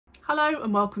Hello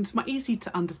and welcome to my easy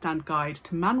to understand guide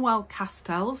to Manuel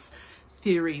Castell's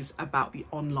theories about the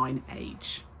online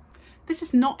age. This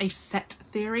is not a set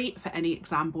theory for any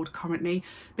exam board currently,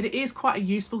 but it is quite a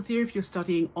useful theory if you're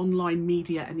studying online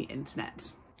media and the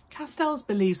internet. Castells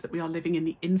believes that we are living in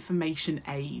the information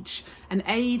age, an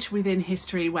age within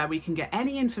history where we can get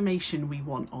any information we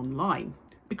want online.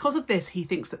 Because of this, he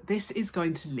thinks that this is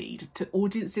going to lead to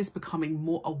audiences becoming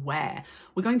more aware.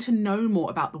 We're going to know more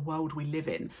about the world we live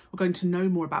in. We're going to know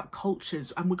more about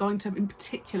cultures, and we're going to, in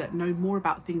particular, know more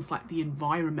about things like the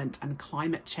environment and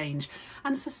climate change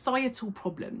and societal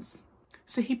problems.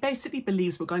 So he basically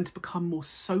believes we're going to become more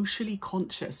socially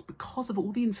conscious because of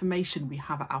all the information we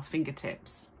have at our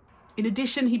fingertips. In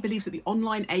addition, he believes that the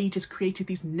online age has created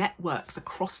these networks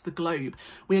across the globe.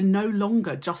 We are no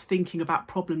longer just thinking about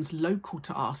problems local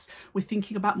to us. We're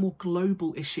thinking about more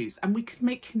global issues, and we can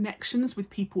make connections with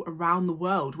people around the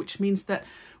world, which means that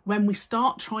when we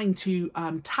start trying to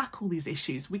tackle these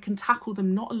issues, we can tackle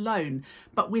them not alone,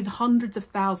 but with hundreds of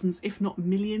thousands, if not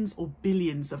millions or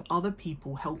billions of other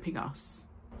people helping us.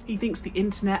 He thinks the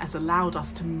internet has allowed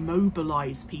us to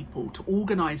mobilise people, to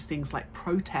organise things like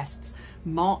protests,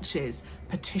 marches,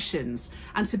 petitions,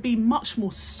 and to be much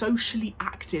more socially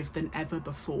active than ever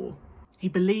before. He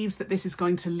believes that this is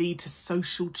going to lead to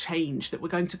social change, that we're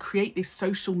going to create these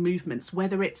social movements,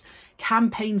 whether it's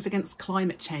campaigns against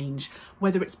climate change,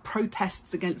 whether it's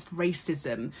protests against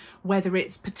racism, whether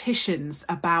it's petitions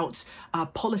about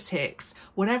politics,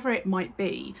 whatever it might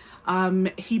be.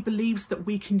 He believes that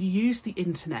we can use the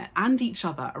internet and each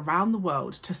other around the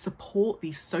world to support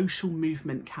these social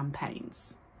movement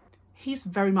campaigns. He's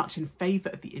very much in favour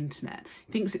of the internet.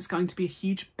 He thinks it's going to be a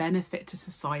huge benefit to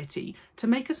society to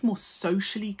make us more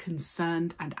socially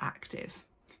concerned and active.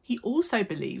 He also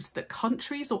believes that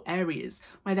countries or areas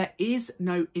where there is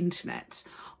no internet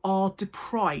are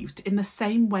deprived in the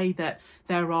same way that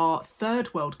there are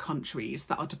third world countries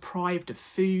that are deprived of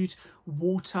food,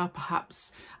 water,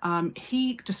 perhaps.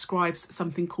 He describes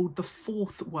something called the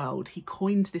fourth world. He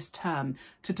coined this term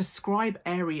to describe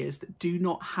areas that do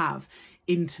not have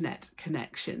internet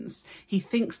connections. He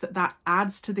thinks that that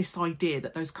adds to this idea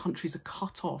that those countries are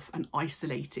cut off and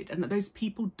isolated, and that those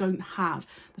people don't have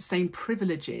the same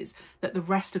privileges that the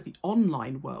rest of the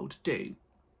online world do.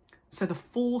 So the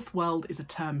fourth world is a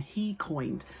term he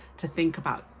coined to think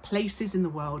about places in the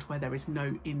world where there is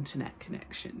no internet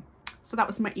connection. So that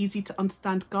was my easy to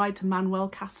understand guide to Manuel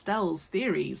Castell's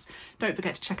theories. Don't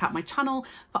forget to check out my channel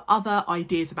for other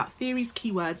ideas about theories,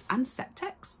 keywords and set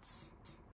texts.